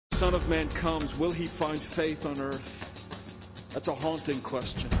Son of Man comes, will he find faith on earth? That's a haunting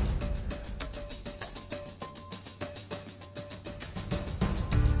question.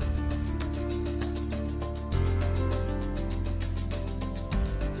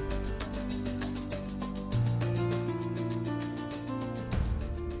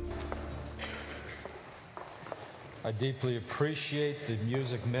 I deeply appreciate the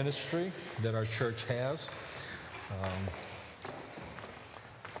music ministry that our church has.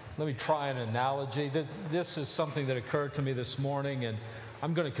 Let me try an analogy. This is something that occurred to me this morning, and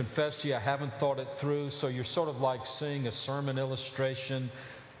I'm going to confess to you, I haven't thought it through. So you're sort of like seeing a sermon illustration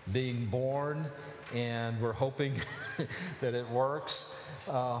being born, and we're hoping that it works.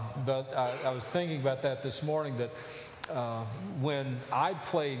 But I was thinking about that this morning, that when I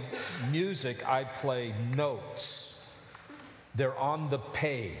play music, I play notes. They're on the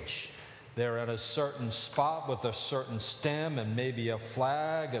page. They're at a certain spot with a certain stem and maybe a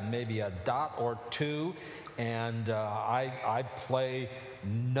flag and maybe a dot or two, and I play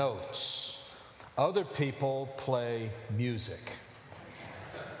notes. Other people play music.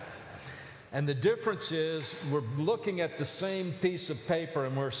 And the difference is we're looking at the same piece of paper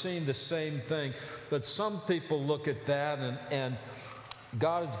and we're seeing the same thing, but some people look at that and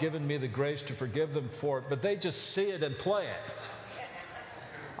God has given me the grace to forgive them for it, but they just see it and play it.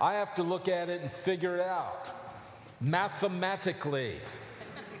 I have to look at it and figure it out mathematically.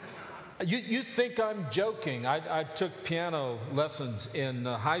 You think I'm joking. I took piano lessons in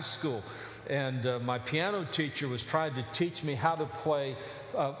high school, and my piano teacher was trying to teach me how to play.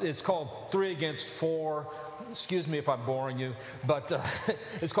 It's called 3 against 4. Excuse me if I'm boring you, but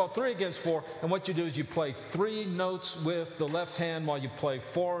it's called 3 against 4. And what you do is you play 3 notes with the left hand while you play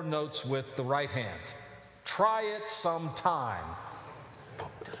 4 notes with the right hand. Try it sometime.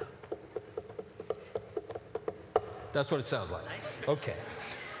 That's what it sounds like. Okay.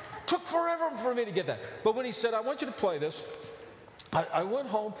 Took forever for me to get that. But when he said, I want you to play this, I went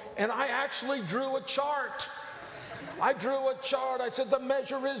home and I actually drew a chart. I drew a chart. I said, the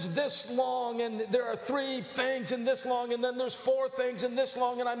measure is this long, and there are 3 things in this long, and then there's 4 things in this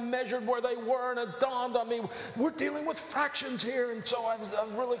long, and I measured where they were, and it dawned on me, we're dealing with fractions here, and so I was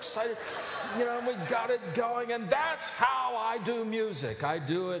really excited, and we got it going, and that's how I do music. I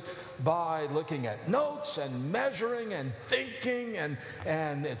do it by looking at notes and measuring and thinking,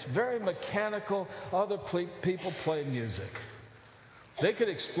 and it's very mechanical. Other people play music. They could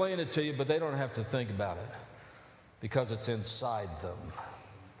explain it to you, but they don't have to think about it, because it's inside them.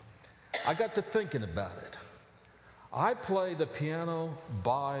 I got to thinking about it. I play the piano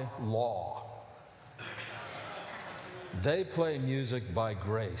by law. They play music by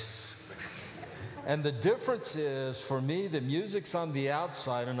grace. And the difference is, for me, the music's on the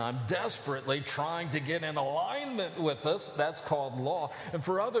outside, and I'm desperately trying to get in alignment with us. That's called law. And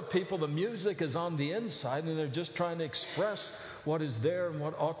for other people, the music is on the inside, and they're just trying to express what is there and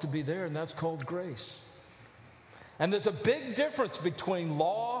what ought to be there, and that's called grace. And there's a big difference between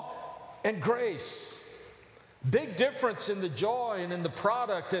law and grace. Big difference in the joy and in the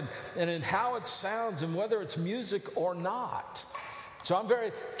product and in how it sounds and whether it's music or not. So I'm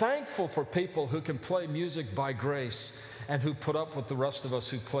very thankful for people who can play music by grace and who put up with the rest of us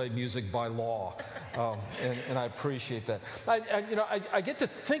who play music by law. And I appreciate that. I get to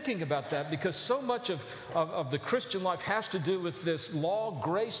thinking about that because so much of the Christian life has to do with this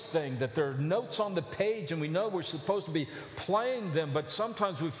law-grace thing, that there are notes on the page and we know we're supposed to be playing them, but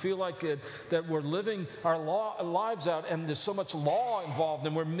sometimes we feel like that we're living our lives out and there's so much law involved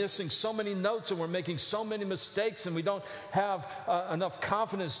and we're missing so many notes and we're making so many mistakes and we don't have enough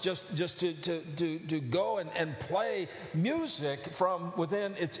confidence just to go and play music from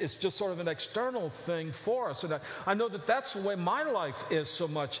within. It's just sort of an external thing for us. And I know that that's the way my life is so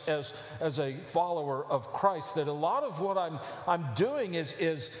much as a follower of Christ, that a lot of what I'm doing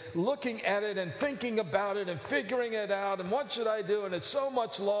is looking at it and thinking about it and figuring it out and what should I do, and it's so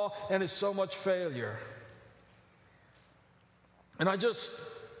much law and it's so much failure. And I just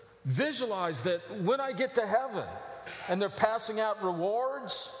visualize that when I get to heaven and they're passing out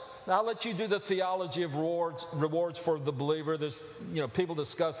rewards. Now, I'll let you do the theology of rewards for the believer. There's, people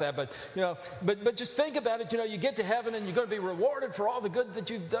discuss that, but just think about it. You get to heaven and you're going to be rewarded for all the good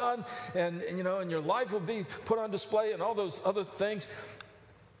that you've done, and your life will be put on display and all those other things.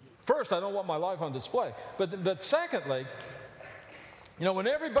 First, I don't want my life on display, but secondly, when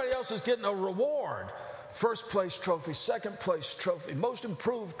everybody else is getting a reward, first place trophy, second place trophy, most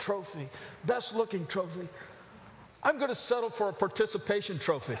improved trophy, best looking trophy, I'm going to settle for a participation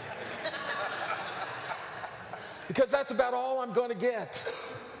trophy. Because that's about all I'm going to get.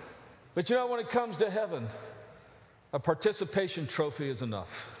 But when it comes to heaven, a participation trophy is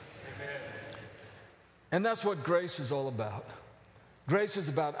enough. And that's what grace is all about. Grace is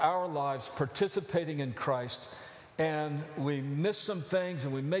about our lives participating in Christ, and we miss some things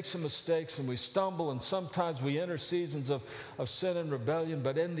and we make some mistakes and we stumble, and sometimes we enter seasons of sin and rebellion,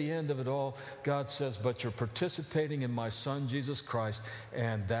 but in the end of it all, God says, but you're participating in my Son, Jesus Christ,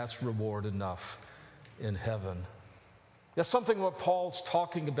 and that's reward enough in heaven. That's something what Paul's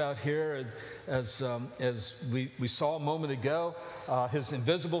talking about here, as we saw a moment ago. His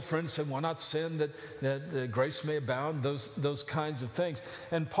invisible friend said, why not sin that grace may abound, those kinds of things.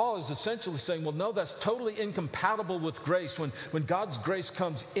 And Paul is essentially saying, well, no, that's totally incompatible with grace. When God's grace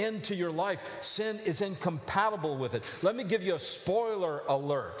comes into your life, sin is incompatible with it. Let me give you a spoiler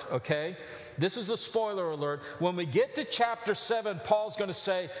alert, okay? This is a spoiler alert. When we get to chapter 7, Paul's going to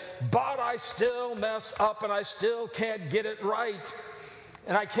say, but I still mess up and I still can't get it right.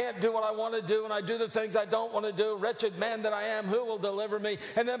 And I can't do what I want to do, and I do the things I don't want to do. Wretched man that I am, who will deliver me?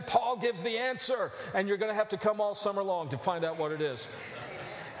 And then Paul gives the answer, and you're going to have to come all summer long to find out what it is.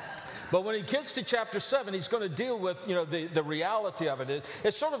 But when he gets to chapter 7, he's going to deal with, the reality of it.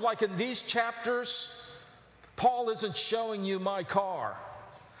 It's sort of like in these chapters, Paul isn't showing you my car.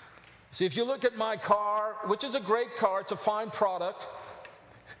 See, if you look at my car, which is a great car, it's a fine product,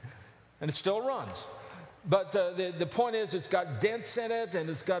 and it still runs. But the point is, it's got dents in it, and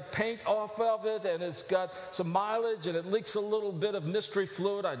it's got paint off of it, and it's got some mileage, and it leaks a little bit of mystery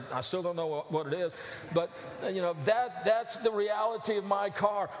fluid. I still don't know what it is. But, that's the reality of my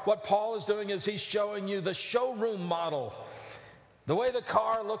car. What Paul is doing is he's showing you the showroom model. The way the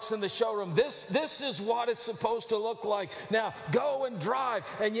car looks in the showroom, this is what it's supposed to look like. Now, go and drive.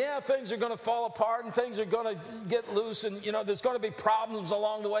 And yeah, things are going to fall apart and things are going to get loose. And, there's going to be problems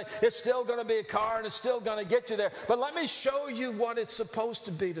along the way. It's still going to be a car and it's still going to get you there. But let me show you what it's supposed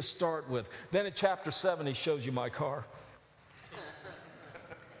to be to start with. Then in chapter 7, he shows you my car.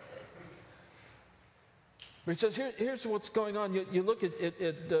 But he says, here's what's going on. You look at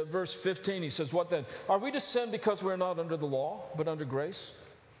verse 15. He says, what then? Are we to sin because we're not under the law, but under grace?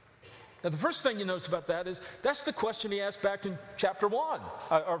 Now, the first thing you notice about that is that's the question he asked back in chapter 1,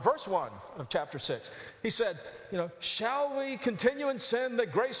 or verse 1 of chapter 6. He said, shall we continue in sin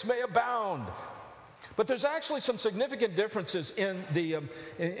that grace may abound? But there's actually some significant differences in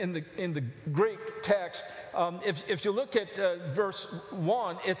the Greek text. If you look at verse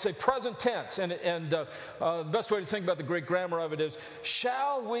 1, it's a present tense, and the best way to think about the Greek grammar of it is,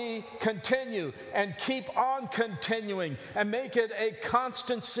 shall we continue and keep on continuing and make it a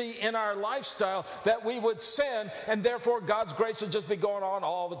constancy in our lifestyle that we would sin, and therefore God's grace would just be going on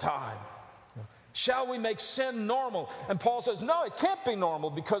all the time? Shall we make sin normal? And Paul says, no, it can't be normal,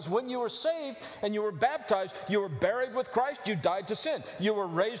 because when you were saved and you were baptized, you were buried with Christ, you died to sin. You were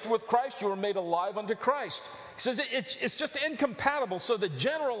raised with Christ, you were made alive unto Christ. He says it's just incompatible. So the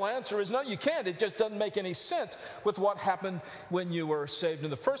general answer is no, you can't. It just doesn't make any sense with what happened when you were saved in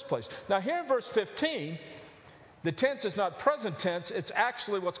the first place. Now here in verse 15, the tense is not present tense. It's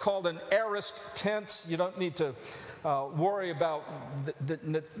actually what's called an aorist tense. You don't need to worry about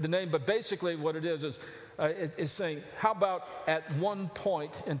the name, but basically what it is saying, how about at one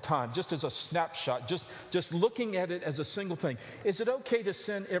point in time, just as a snapshot, just looking at it as a single thing, is it okay to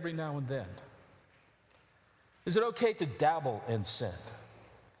sin every now and then? Is it okay to dabble in sin?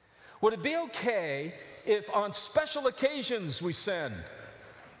 Would it be okay if on special occasions we sin?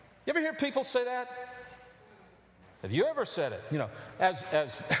 You ever hear people say that? Have you ever said it?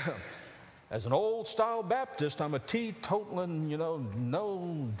 As an old-style Baptist, I'm a teetotaling,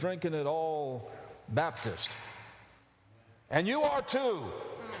 no drinking at all Baptist. And you are too.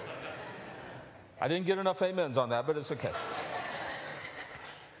 I didn't get enough amens on that, but it's okay.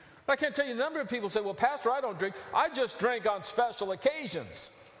 I can't tell you, a number of people say, well, Pastor, I don't drink. I just drink on special occasions.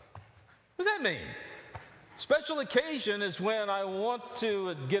 What does that mean? Special occasion is when I want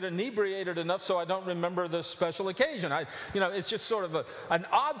to get inebriated enough so I don't remember the special occasion. It's just sort of an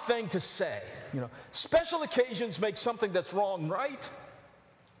odd thing to say. Special occasions make something that's wrong right?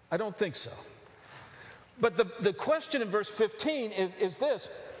 I don't think so. But the question in verse 15 is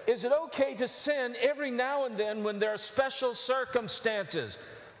this: is it okay to sin every now and then when there are special circumstances?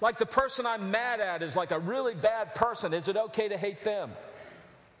 Like the person I'm mad at is like a really bad person. Is it okay to hate them?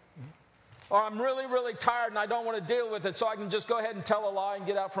 Or I'm really, really tired and I don't want to deal with it, so I can just go ahead and tell a lie and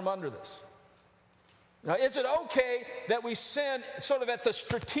get out from under this. Now, is it okay that we sin sort of at the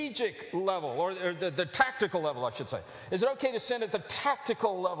strategic level, or the tactical level, I should say? Is it okay to sin at the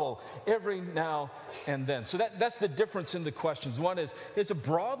tactical level every now and then? So that's the difference in the questions. One is it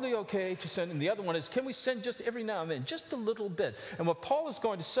broadly okay to sin? And the other one is, can we sin just every now and then, just a little bit? And what Paul is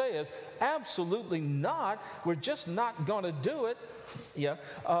going to say is, absolutely not. We're just not going to do it.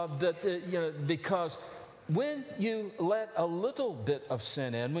 Because when you let a little bit of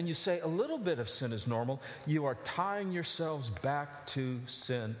sin in, when you say a little bit of sin is normal, you are tying yourselves back to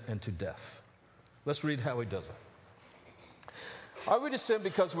sin and to death. Let's read how he does it. Are we to sin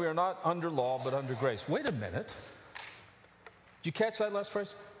because we are not under law but under grace? Wait a minute. Did you catch that last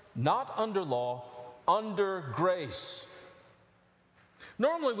phrase? Not under law, under grace.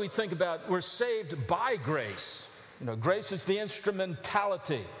 Normally we think about we're saved by grace. You know, grace is the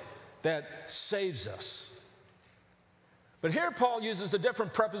instrumentality that saves us. But here Paul uses a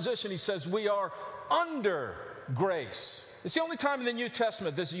different preposition. He says we are under grace. It's the only time in the New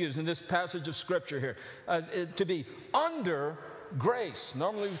Testament this is used, in this passage of Scripture here, to be under grace.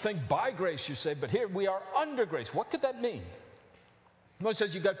 Normally we think by grace, you say, but here we are under grace. What could that mean? Well, it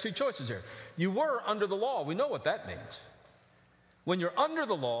says you've got two choices here. You were under the law. We know what that means. When you're under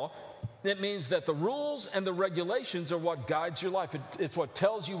the law, it means that the rules and the regulations are what guides your life. It's what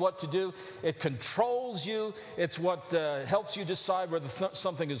tells you what to do. It controls you. It's what helps you decide whether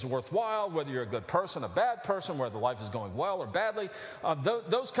something is worthwhile, whether you're a good person, a bad person, whether life is going well or badly.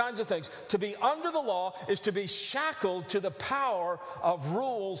 Those kinds of things. To be under the law is to be shackled to the power of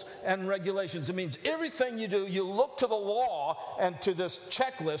rules and regulations. It means everything you do, you look to the law and to this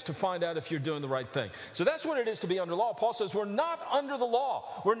checklist to find out if you're doing the right thing. So that's what it is to be under law. Paul says we're not under the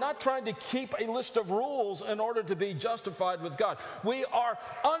law. We're not trying to keep a list of rules in order to be justified with God. We are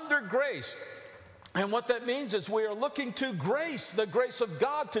under grace. And what that means is we are looking to grace, the grace of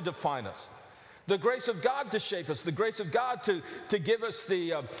God to define us, the grace of God to shape us, the grace of God to give us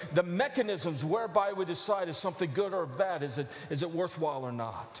the mechanisms whereby we decide is something good or bad, is it worthwhile or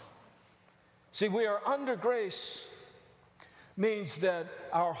not. See, we are under grace means that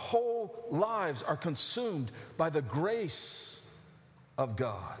our whole lives are consumed by the grace of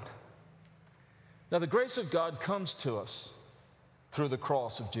God. Now, the grace of God comes to us through the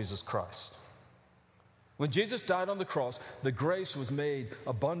cross of Jesus Christ. When Jesus died on the cross, the grace was made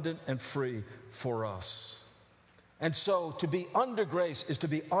abundant and free for us. And so, to be under grace is to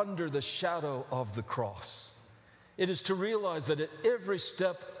be under the shadow of the cross. It is to realize that at every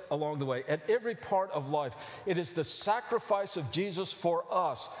step along the way, at every part of life, it is the sacrifice of Jesus for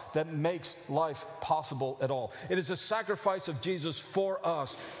us that makes life possible at all. It is the sacrifice of Jesus for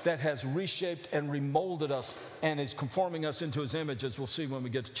us that has reshaped and remolded us and is conforming us into his image, as we'll see when we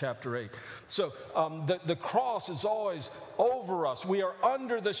get to chapter 8. So the cross is always over us. We are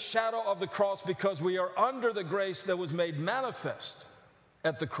under the shadow of the cross because we are under the grace that was made manifest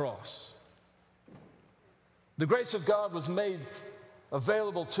at the cross. The grace of God was made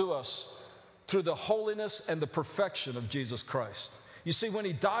available to us through the holiness and the perfection of Jesus Christ. You see, when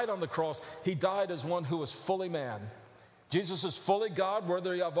he died on the cross, he died as one who was fully man. Jesus is fully God,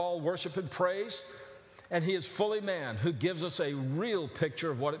 worthy of all worship and praise, and he is fully man who gives us a real picture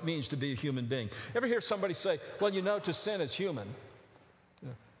of what it means to be a human being. Ever hear somebody say, well, you know, to sin is human?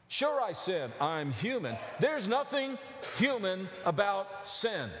 Sure, I sin. I'm human. There's nothing human about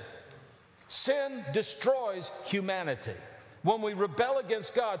sin. Sin destroys humanity. When we rebel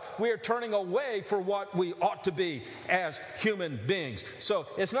against God, we are turning away from what we ought to be as human beings. So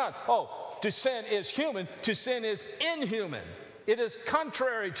it's not, to sin is human. To sin is inhuman. It is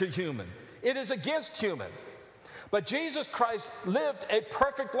contrary to human. It is against human. But Jesus Christ lived a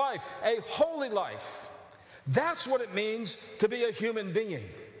perfect life, a holy life. That's what it means to be a human being.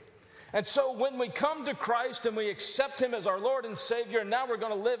 And so when we come to Christ and we accept him as our Lord and Savior, and now we're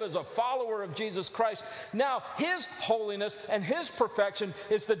going to live as a follower of Jesus Christ, now his holiness and his perfection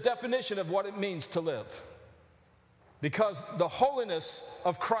is the definition of what it means to live. Because the holiness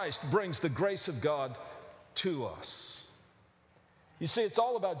of Christ brings the grace of God to us. You see, it's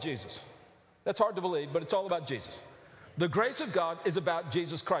all about Jesus. That's hard to believe, but it's all about Jesus. The grace of God is about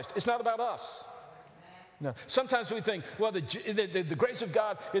Jesus Christ. It's not about us. No. Sometimes we think, well, the grace of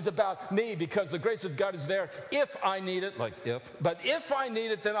God is about me because the grace of God is there if I need it, but if I need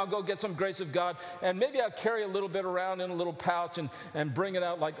it, then I'll go get some grace of God, and maybe I'll carry a little bit around in a little pouch and bring it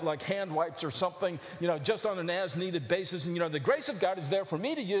out like hand wipes or something, just on an as-needed basis. And, the grace of God is there for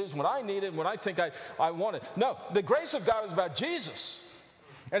me to use when I need it, when I think I want it. No, the grace of God is about Jesus.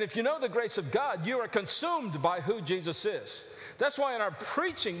 And if you know the grace of God, you are consumed by who Jesus is. That's why in our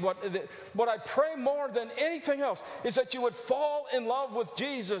preaching, what I pray more than anything else is that you would fall in love with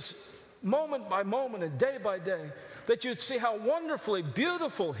Jesus moment by moment and day by day, that you'd see how wonderfully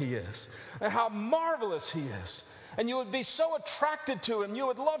beautiful he is and how marvelous he is. And you would be so attracted to him, you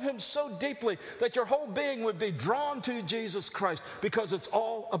would love him so deeply that your whole being would be drawn to Jesus Christ because it's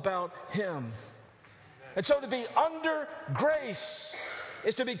all about him. And so to be under grace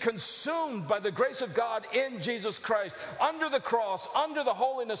is to be consumed by the grace of God in Jesus Christ, under the cross, under the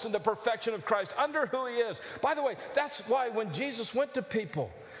holiness and the perfection of Christ, under who he is. By the way, that's why when Jesus went to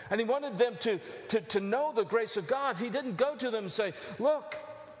people and he wanted them to know the grace of God, he didn't go to them and say, look,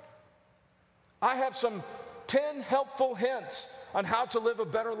 I have some 10 helpful hints on how to live a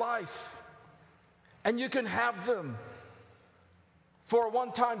better life. And you can have them for a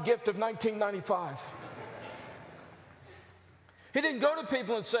one-time gift of $19.95. He didn't go to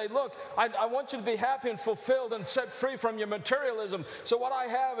people and say, look, I want you to be happy and fulfilled and set free from your materialism. So what I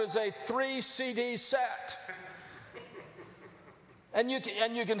have is a 3-CD set. And you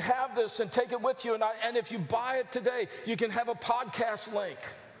can have this and take it with you. And if you buy it today, you can have a podcast link.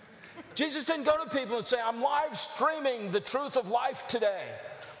 Jesus didn't go to people and say, I'm live streaming the truth of life today.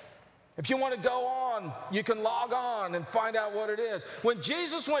 If you want to go on, you can log on and find out what it is. When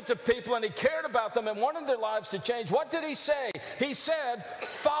Jesus went to people and he cared about them and wanted their lives to change, what did he say? He said,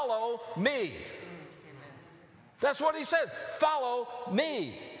 follow me. That's what he said. Follow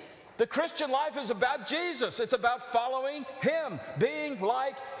me. The Christian life is about Jesus. It's about following him, being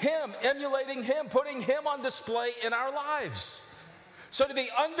like him, emulating him, putting him on display in our lives. So to be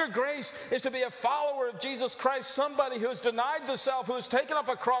under grace is to be a follower of Jesus Christ, somebody who has denied the self, who has taken up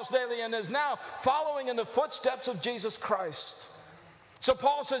a cross daily and is now following in the footsteps of Jesus Christ. So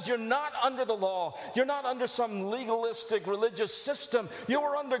Paul says you're not under the law. You're not under some legalistic religious system. You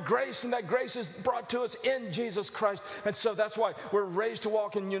are under grace, and that grace is brought to us in Jesus Christ. And so that's why we're raised to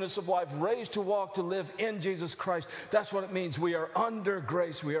walk in newness of life, raised to walk, to live in Jesus Christ. That's what it means. We are under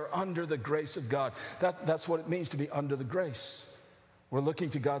grace. We are under the grace of God. That's what it means to be under the grace. We're looking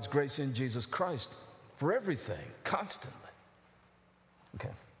to God's grace in Jesus Christ for everything, constantly.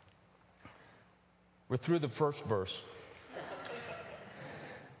 Okay. We're through the first verse.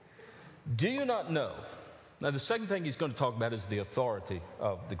 Do you not know? Now, the second thing he's going to talk about is the authority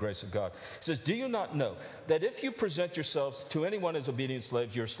of the grace of God. He says, do you not know that if you present yourselves to anyone as obedient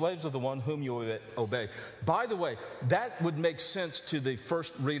slaves, you're slaves of the one whom you obey? By the way, that would make sense to the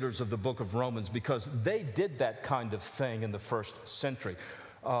first readers of the book of Romans because they did that kind of thing in the first century.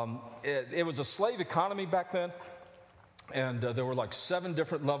 It was a slave economy back then. And there were like 7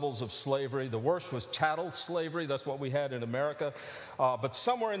 different levels of slavery. The worst was chattel slavery. That's what we had in America. But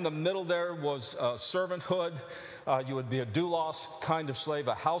somewhere in the middle there was servanthood. You would be a doulos kind of slave,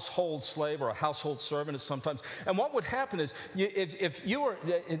 a household slave or a household servant sometimes. And what would happen is if you were,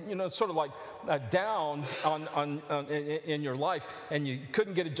 sort of like down in your life and you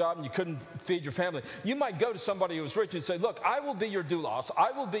couldn't get a job and you couldn't feed your family, you might go to somebody who was rich and say, look, I will be your doulos.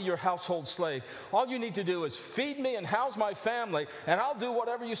 I will be your household slave. All you need to do is feed me and house my family, and I'll do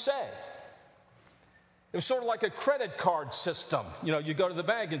whatever you say. It was sort of like a credit card system. You go to the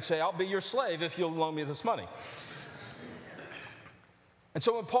bank and say, I'll be your slave if you'll loan me this money. And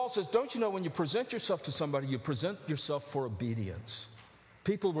so when Paul says, don't you know when you present yourself to somebody, you present yourself for obedience.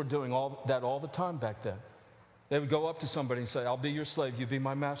 People were doing that all the time back then. They would go up to somebody and say, I'll be your slave, you be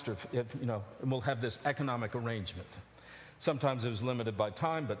my master, and we'll have this economic arrangement. Sometimes it was limited by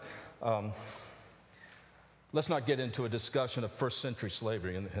time, but let's not get into a discussion of first century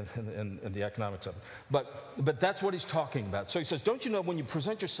slavery and the economics of it. But that's what he's talking about. So he says, don't you know when you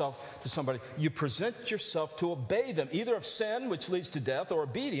present yourself to somebody, you present yourself to obey them, either of sin, which leads to death, or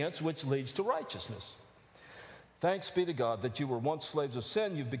obedience, which leads to righteousness. Thanks be to God that you were once slaves of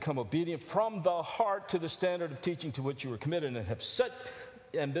sin. You've become obedient from the heart to the standard of teaching to which you were committed and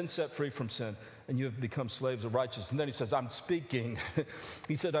have been set free from sin. And you have become slaves of righteousness. And then he says, I'm speaking.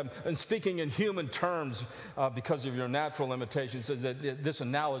 He said, I'm speaking in human terms because of your natural limitations. He says that this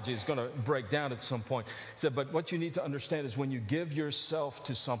analogy is going to break down at some point. He said, but what you need to understand is when you give yourself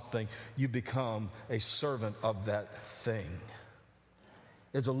to something, you become a servant of that thing.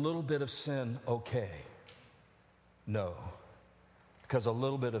 Is a little bit of sin okay? No. Because a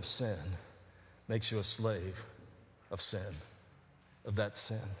little bit of sin makes you a slave of sin, of that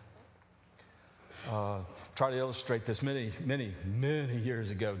sin. Try to illustrate this many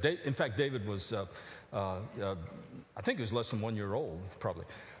years ago. In fact, David was, I think he was less than 1 year old, probably.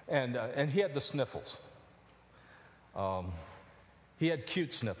 And he had the sniffles. He had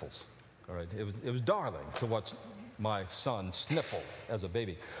cute sniffles. All right, it was darling to watch my son sniffle as a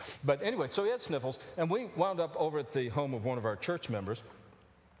baby. But anyway, so he had sniffles, and we wound up over at the home of one of our church members,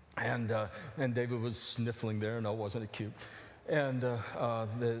 and David was sniffling there, no, wasn't it cute? And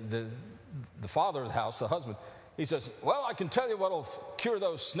the father of the house, the husband, he says, well, I can tell you what'll cure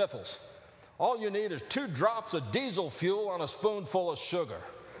those sniffles. All you need is 2 drops of diesel fuel on a spoonful of sugar.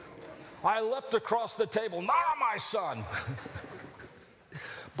 I leapt across the table, not on my son.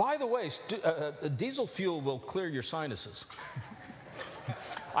 By the way, diesel fuel will clear your sinuses.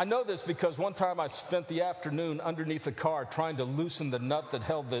 I know this because one time I spent the afternoon underneath the car trying to loosen the nut that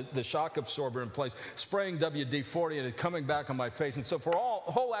held the shock absorber in place, spraying WD-40 and it coming back on my face. And so for the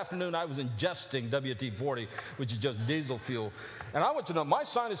whole afternoon, I was ingesting WD-40, which is just diesel fuel. And I want to know, my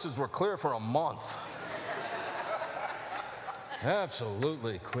sinuses were clear for a month.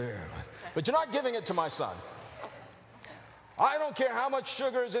 Absolutely clear. But you're not giving it to my son. I don't care how much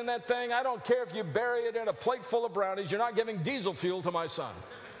sugar is in that thing. I don't care if you bury it in a plate full of brownies. You're not giving diesel fuel to my son.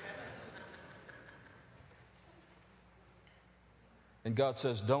 And God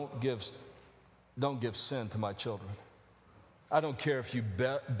says, don't give sin to my children. I don't care if you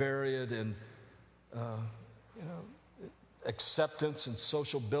bury it in acceptance and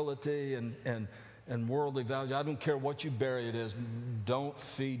sociability and worldly value. I don't care what you bury it as. Don't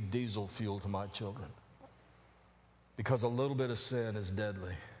feed diesel fuel to my children. Because a little bit of sin is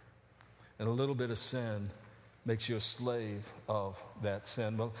deadly. And a little bit of sin makes you a slave of that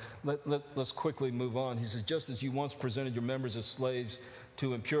sin. Well, let's quickly move on. He says, just as you once presented your members as slaves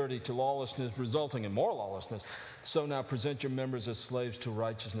to impurity, to lawlessness, resulting in more lawlessness, so now present your members as slaves to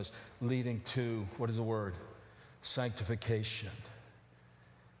righteousness, leading to, what is the word? Sanctification.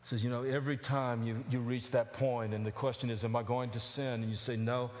 It says, every time you reach that point and the question is, am I going to sin? And you say,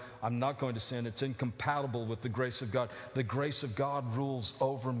 no, I'm not going to sin. It's incompatible with the grace of God. The grace of God rules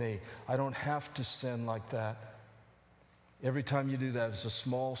over me. I don't have to sin like that. Every time you do that, it's a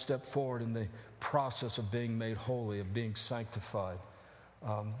small step forward in the process of being made holy, of being sanctified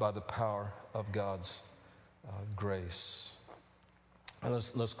by the power of God's grace. And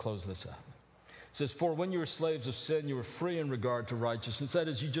let's close this out. It says, for when you were slaves of sin, you were free in regard to righteousness. That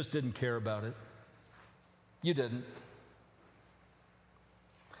is, you just didn't care about it. You didn't.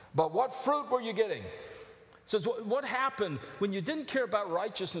 But what fruit were you getting? It says, what happened when you didn't care about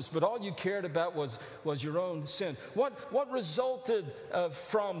righteousness, but all you cared about was your own sin? What resulted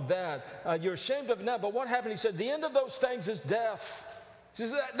from that? You're ashamed of it now, but what happened? He said, the end of those things is death. He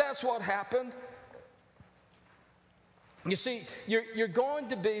says, that's what happened. You see, you're going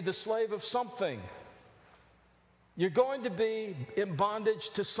to be the slave of something. You're going to be in bondage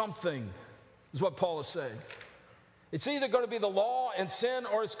to something, is what Paul is saying. It's either going to be the law and sin,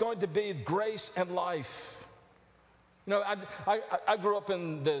 or it's going to be grace and life. I grew up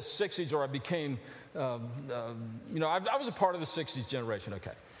in the 60s, or I became, I was a part of the 60s generation,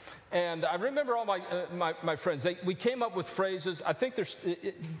 okay. And I remember all my friends, we came up with phrases. I think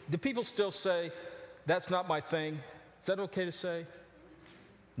do people still say, that's not my thing? Is that okay to say?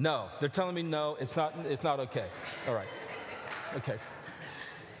 No. They're telling me no, it's not okay. All right. Okay.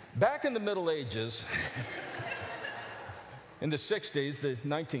 Back in the Middle Ages, in the 60s, the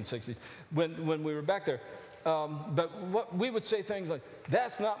 1960s, when we were back there, but we would say things like,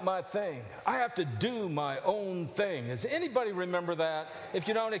 that's not my thing. I have to do my own thing. Does anybody remember that? If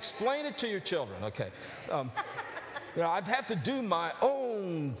you don't, explain it to your children. Okay. I'd have to do my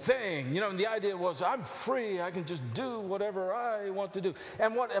own thing. And the idea was, I'm free. I can just do whatever I want to do.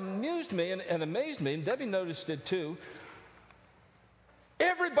 And what amused me and amazed me, and Debbie noticed it too,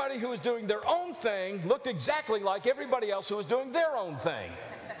 everybody who was doing their own thing looked exactly like everybody else who was doing their own thing.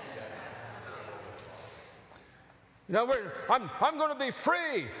 I'm going to be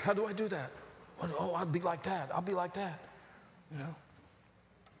free. How do I do that? Oh, I'll be like that. I'll be like that.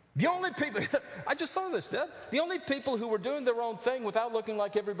 The only people, I just thought of this, Deb. The only people who were doing their own thing without looking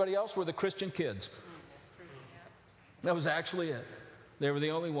like everybody else were the Christian kids. That was actually it. They were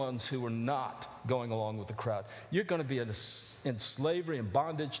the only ones who were not going along with the crowd. You're going to be in slavery and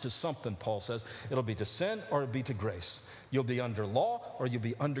bondage to something, Paul says. It'll be to sin or it'll be to grace. You'll be under law or you'll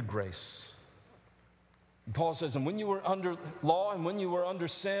be under grace. And Paul says, and when you were under law and when you were under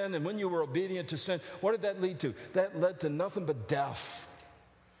sin and when you were obedient to sin, what did that lead to? That led to nothing but death.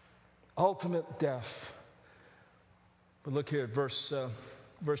 Ultimate death. But look here at verse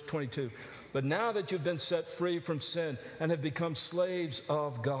 22. But now that you've been set free from sin and have become slaves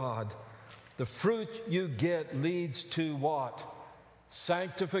of God, the fruit you get leads to what?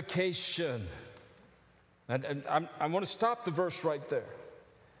 Sanctification. And I want to stop the verse right there.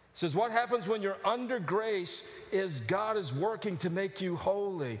 It says, what happens when you're under grace is God is working to make you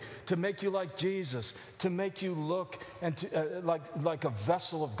holy, to make you like Jesus, to make you look and like a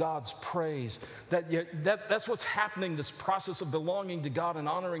vessel of God's praise. That's what's happening, this process of belonging to God and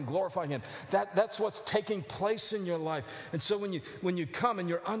honoring, glorifying Him. That's what's taking place in your life. And so when you come and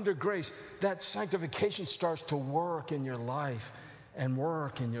you're under grace, that sanctification starts to work in your life and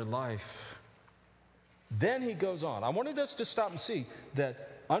work in your life. Then he goes on. I wanted us to stop and see that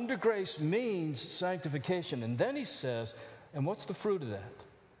under grace means sanctification. And then he says, and what's the fruit of that?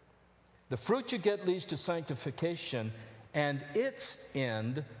 The fruit you get leads to sanctification, And its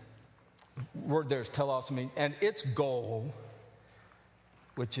end, word there is telos, and its goal,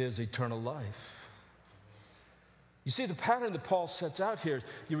 which is eternal life. You see, the pattern that Paul sets out here is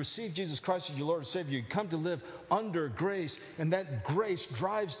you receive Jesus Christ as your Lord and Savior. You come to live under grace, and that grace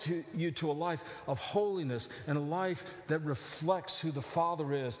drives you to a life of holiness and a life that reflects who the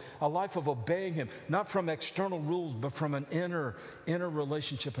Father is, a life of obeying Him, not from external rules, but from an inner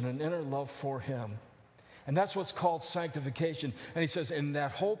relationship and an inner love for Him. And that's what's called sanctification. And he says, in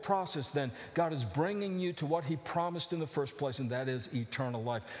that whole process, then, God is bringing you to what He promised in the first place, and that is eternal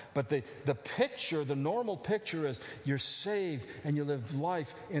life. But the picture, the normal picture is you're saved and you live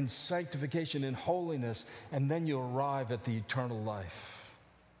life in sanctification, in holiness, and then you arrive at the eternal life.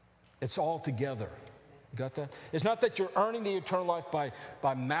 It's all together. You got that? It's not that you're earning the eternal life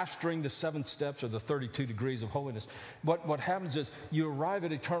by mastering the 7 steps or the 32 degrees of holiness. What happens is you arrive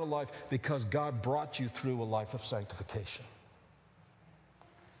at eternal life because God brought you through a life of sanctification.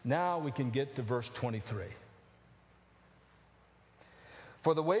 Now we can get to verse 23.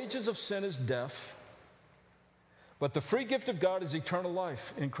 For the wages of sin is death, but the free gift of God is eternal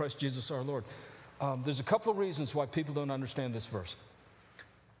life in Christ Jesus our Lord. There's a couple of reasons why people don't understand this verse.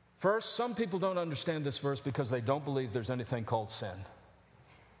 First, some people don't understand this verse because they don't believe there's anything called sin.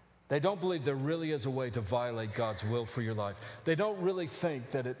 They don't believe there really is a way to violate God's will for your life. They don't really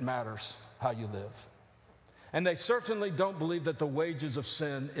think that it matters how you live. And they certainly don't believe that the wages of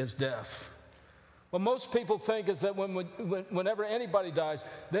sin is death. What most people think is that whenever anybody dies,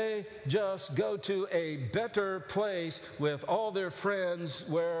 they just go to a better place with all their friends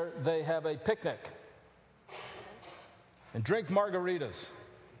where they have a picnic and drink margaritas.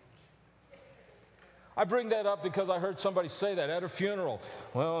 I bring that up because I heard somebody say that at a funeral.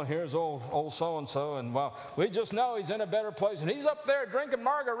 Well, here's old so-and-so, and well, we just know he's in a better place, and he's up there drinking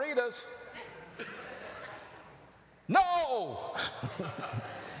margaritas. No!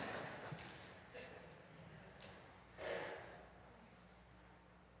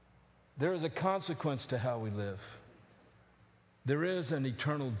 There is a consequence to how we live. There is an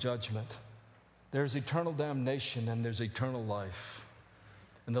eternal judgment. There's eternal damnation, and there's eternal life.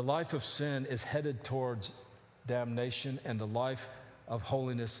 And the life of sin is headed towards damnation, and the life of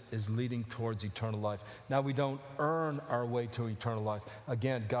holiness is leading towards eternal life. Now, we don't earn our way to eternal life.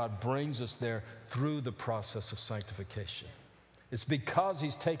 Again, God brings us there through the process of sanctification. It's because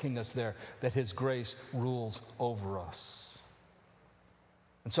He's taking us there that His grace rules over us.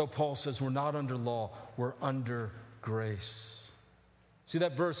 And so Paul says we're not under law, we're under grace. See,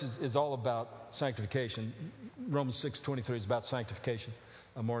 that verse is all about sanctification. Romans 6:23 is about sanctification.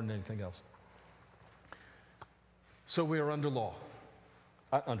 More than anything else. So we are under law.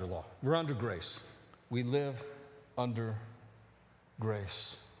 We're under grace. We live under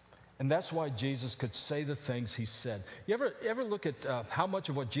grace. And that's why Jesus could say the things He said. You ever look at how much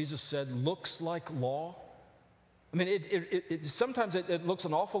of what Jesus said looks like law? I mean, sometimes it looks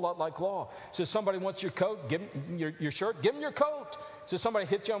an awful lot like law. So somebody wants your coat, give them your shirt, give them your coat. So somebody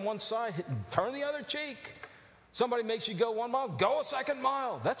hits you on one side, turn the other cheek. Somebody makes you go 1 mile, go a 2nd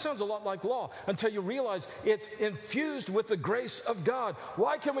mile. That sounds a lot like law until you realize it's infused with the grace of God.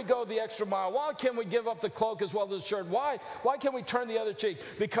 Why can we go the extra mile? Why can we give up the cloak as well as the shirt? Why can we turn the other cheek?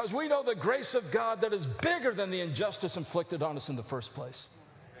 Because we know the grace of God that is bigger than the injustice inflicted on us in the first place.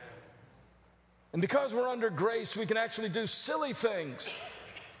 And because we're under grace, we can actually do silly things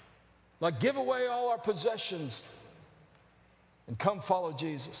like give away all our possessions and come follow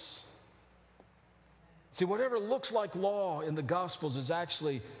Jesus. See, whatever looks like law in the Gospels is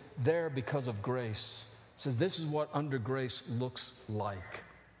actually there because of grace. It says this is what under grace looks like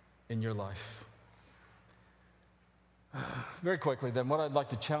in your life. Very quickly then, what I'd like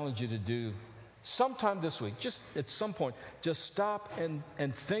to challenge you to do sometime this week, just at some point, just stop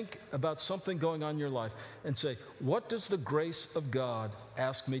and think about something going on in your life and say, what does the grace of God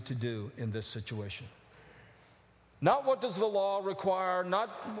ask me to do in this situation? Not what does the law require, not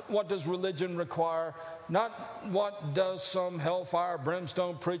what does religion require, not what does some hellfire,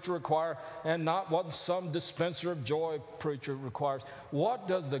 brimstone preacher require, and not what some dispenser of joy preacher requires. What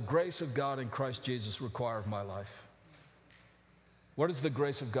does the grace of God in Christ Jesus require of my life? What is the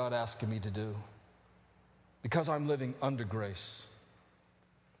grace of God asking me to do? Because I'm living under grace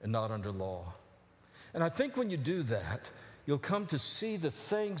and not under law. And I think when you do that, you'll come to see the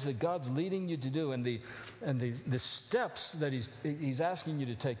things that God's leading you to do and the steps that he's asking you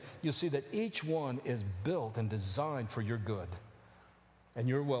to take. You'll see that each one is built and designed for your good and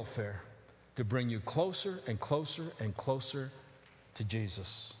your welfare to bring you closer and closer and closer to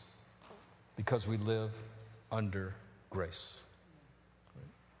Jesus because we live under grace.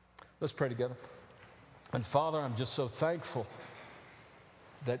 Let's pray together. And Father, I'm just so thankful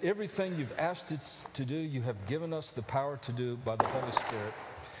that everything you've asked us to do, you have given us the power to do by the Holy Spirit.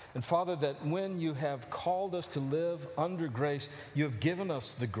 And Father, that when you have called us to live under grace, you have given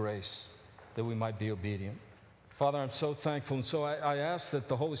us the grace that we might be obedient. Father, I'm so thankful. And so I ask that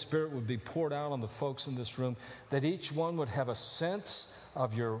the Holy Spirit would be poured out on the folks in this room, that each one would have a sense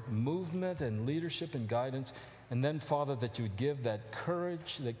of your movement and leadership and guidance. And then, Father, that you would give that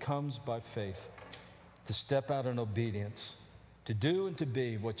courage that comes by faith to step out in obedience, to do and to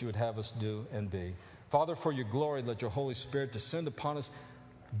be what you would have us do and be. Father, for your glory, let your Holy Spirit descend upon us.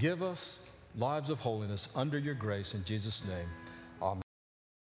 Give us lives of holiness under your grace in Jesus' name.